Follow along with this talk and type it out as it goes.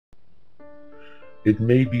It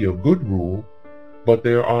may be a good rule, but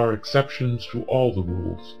there are exceptions to all the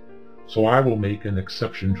rules, so I will make an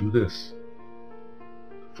exception to this.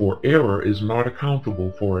 For error is not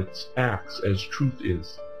accountable for its acts as truth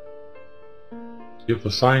is. If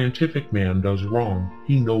a scientific man does wrong,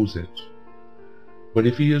 he knows it. But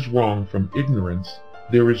if he is wrong from ignorance,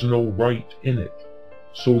 there is no right in it,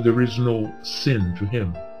 so there is no sin to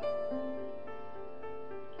him.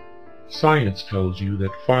 Science tells you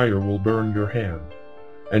that fire will burn your hand,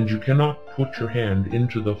 and you cannot put your hand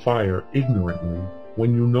into the fire ignorantly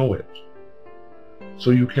when you know it.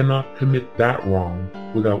 So you cannot commit that wrong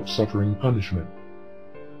without suffering punishment,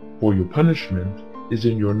 for your punishment is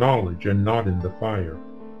in your knowledge and not in the fire.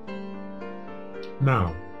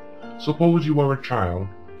 Now, suppose you are a child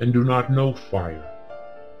and do not know fire.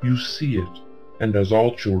 You see it, and as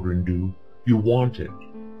all children do, you want it,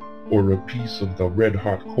 or a piece of the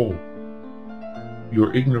red-hot coal.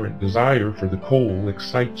 Your ignorant desire for the coal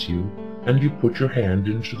excites you, and you put your hand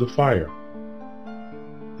into the fire.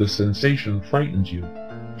 The sensation frightens you,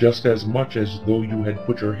 just as much as though you had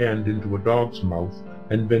put your hand into a dog's mouth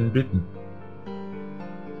and been bitten.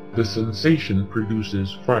 The sensation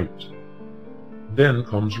produces fright. Then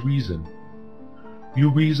comes reason. You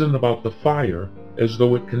reason about the fire as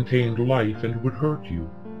though it contained life and would hurt you.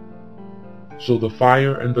 So the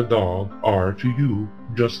fire and the dog are to you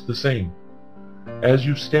just the same. As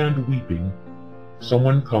you stand weeping,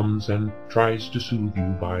 someone comes and tries to soothe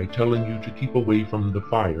you by telling you to keep away from the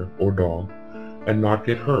fire or dog and not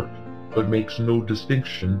get hurt, but makes no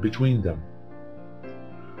distinction between them.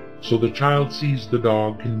 So the child sees the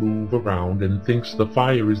dog can move around and thinks the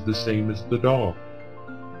fire is the same as the dog.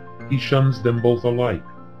 He shuns them both alike,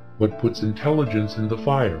 but puts intelligence in the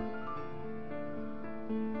fire.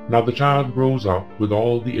 Now the child grows up with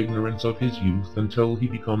all the ignorance of his youth until he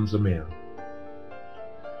becomes a man.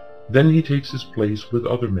 Then he takes his place with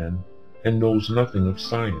other men and knows nothing of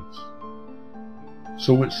science.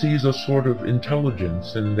 So it sees a sort of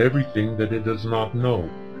intelligence in everything that it does not know,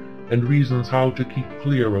 and reasons how to keep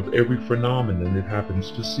clear of every phenomenon it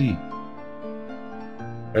happens to see.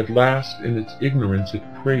 At last, in its ignorance, it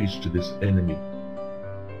prays to this enemy.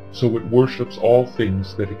 So it worships all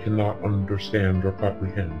things that it cannot understand or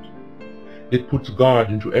comprehend. It puts God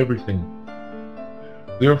into everything.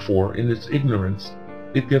 Therefore, in its ignorance,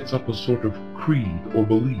 it gets up a sort of creed or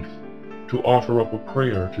belief to offer up a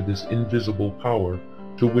prayer to this invisible power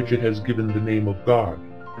to which it has given the name of God,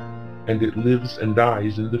 and it lives and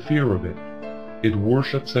dies in the fear of it. It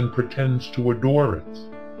worships and pretends to adore it.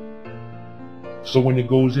 So when it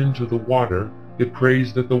goes into the water, it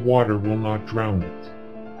prays that the water will not drown it.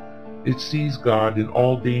 It sees God in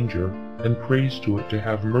all danger and prays to it to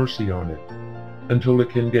have mercy on it, until it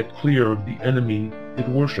can get clear of the enemy it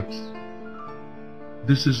worships.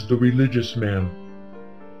 This is the religious man.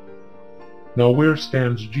 Now where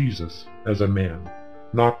stands Jesus as a man,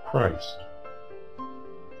 not Christ?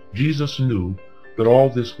 Jesus knew that all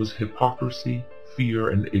this was hypocrisy, fear,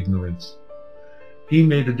 and ignorance. He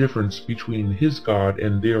made a difference between his God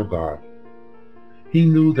and their God. He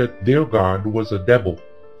knew that their God was a devil,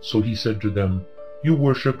 so he said to them, "You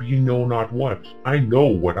worship ye know not what. I know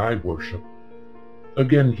what I worship."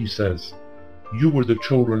 Again he says, "You were the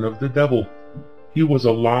children of the devil. He was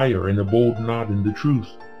a liar and abode not in the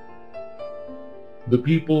truth." The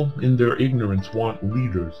people in their ignorance want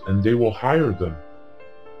leaders, and they will hire them.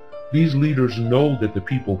 These leaders know that the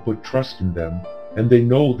people put trust in them, and they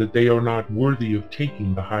know that they are not worthy of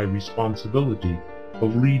taking the high responsibility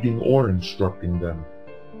of leading or instructing them.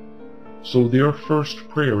 So their first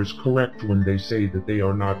prayer is correct when they say that they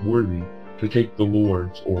are not worthy to take the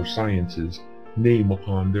Lord's or science's name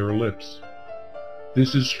upon their lips.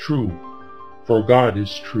 This is true, for God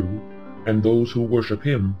is true, and those who worship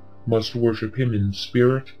Him must worship Him in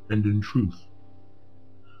spirit and in truth.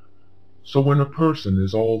 So when a person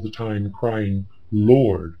is all the time crying,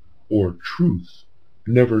 "Lord," or "truth,"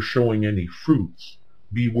 never showing any fruits,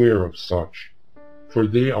 beware of such, for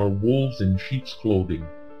they are wolves in sheep's clothing.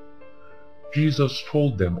 Jesus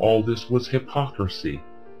told them all this was hypocrisy,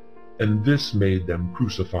 and this made them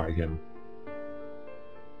crucify Him.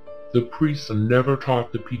 The priests never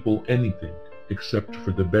taught the people anything except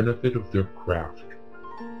for the benefit of their craft.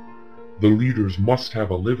 The leaders must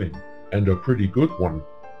have a living, and a pretty good one.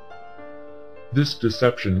 This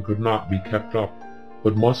deception could not be kept up,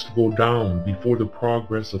 but must go down before the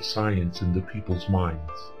progress of science in the people's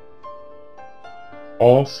minds.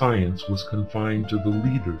 All science was confined to the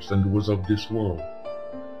leaders and was of this world.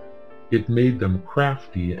 It made them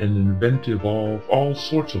crafty and inventive of all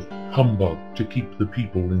sorts of humbug to keep the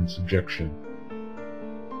people in subjection.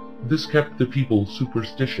 This kept the people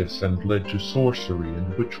superstitious and led to sorcery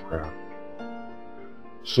and witchcraft.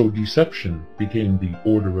 So deception became the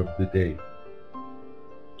order of the day.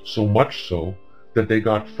 So much so that they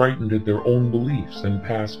got frightened at their own beliefs and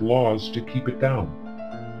passed laws to keep it down,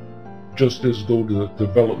 just as though the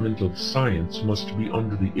development of science must be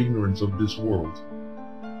under the ignorance of this world.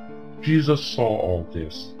 Jesus saw all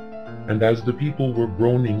this, and as the people were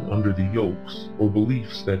groaning under the yokes or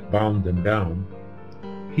beliefs that bound them down,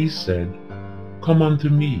 he said, "Come unto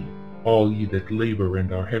me, all ye that labor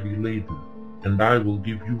and are heavy laden, and I will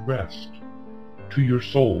give you rest to your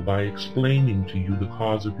soul by explaining to you the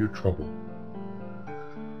cause of your trouble."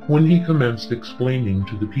 When he commenced explaining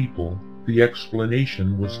to the people, the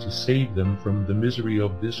explanation was to save them from the misery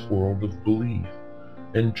of this world of belief,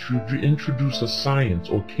 and to introduce a science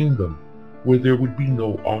or kingdom where there would be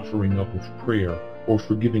no offering up of prayer or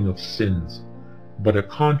forgiving of sins, but a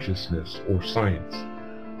consciousness or science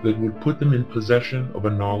that would put them in possession of a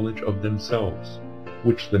knowledge of themselves,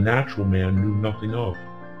 which the natural man knew nothing of.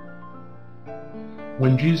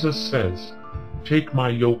 When Jesus says, "Take my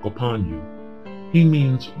yoke upon you," he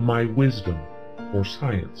means my wisdom or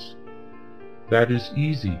science. That is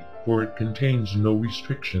easy, for it contains no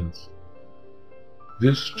restrictions.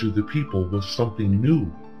 This to the people was something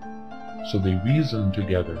new, so they reasoned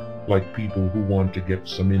together like people who want to get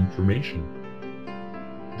some information.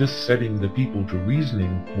 This setting the people to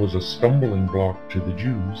reasoning was a stumbling block to the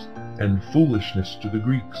Jews and foolishness to the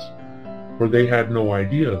Greeks, for they had no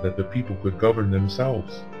idea that the people could govern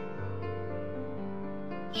themselves.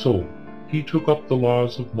 So he took up the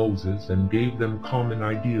laws of Moses and gave them common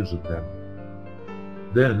ideas of them.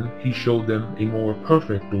 Then he showed them a more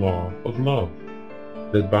perfect law of love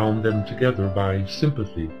that bound them together by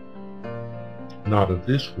sympathy, not of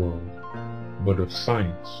this world, but of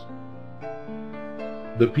science.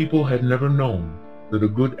 The people had never known that a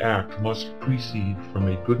good act must proceed from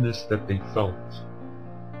a goodness that they felt.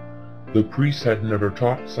 The priests had never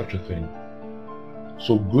taught such a thing.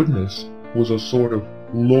 So goodness was a sort of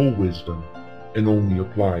low wisdom and only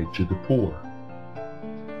applied to the poor.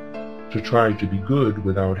 To try to be good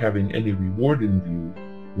without having any reward in view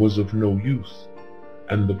was of no use,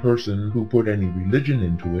 and the person who put any religion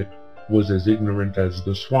into it was as ignorant as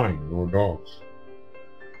the swine or dogs.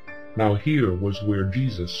 Now here was where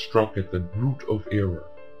Jesus struck at the root of error.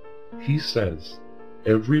 He says,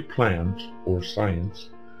 "Every plant or science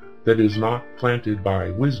that is not planted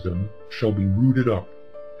by wisdom shall be rooted up,"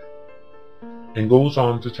 and goes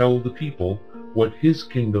on to tell the people what his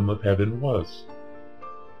kingdom of heaven was.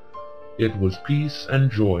 It was peace and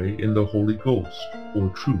joy in the Holy Ghost, or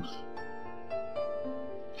truth.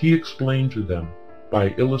 He explained to them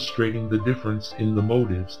by illustrating the difference in the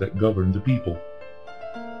motives that govern the people.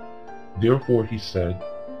 Therefore he said,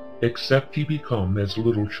 "Except ye become as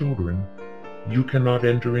little children, you cannot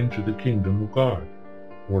enter into the kingdom of God,"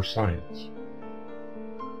 or science.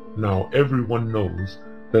 Now everyone knows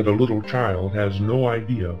that a little child has no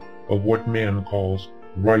idea of what man calls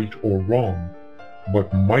right or wrong,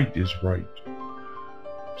 but might is right.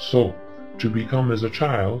 So, to become as a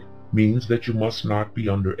child means that you must not be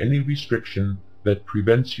under any restriction that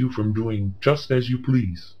prevents you from doing just as you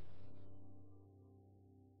please.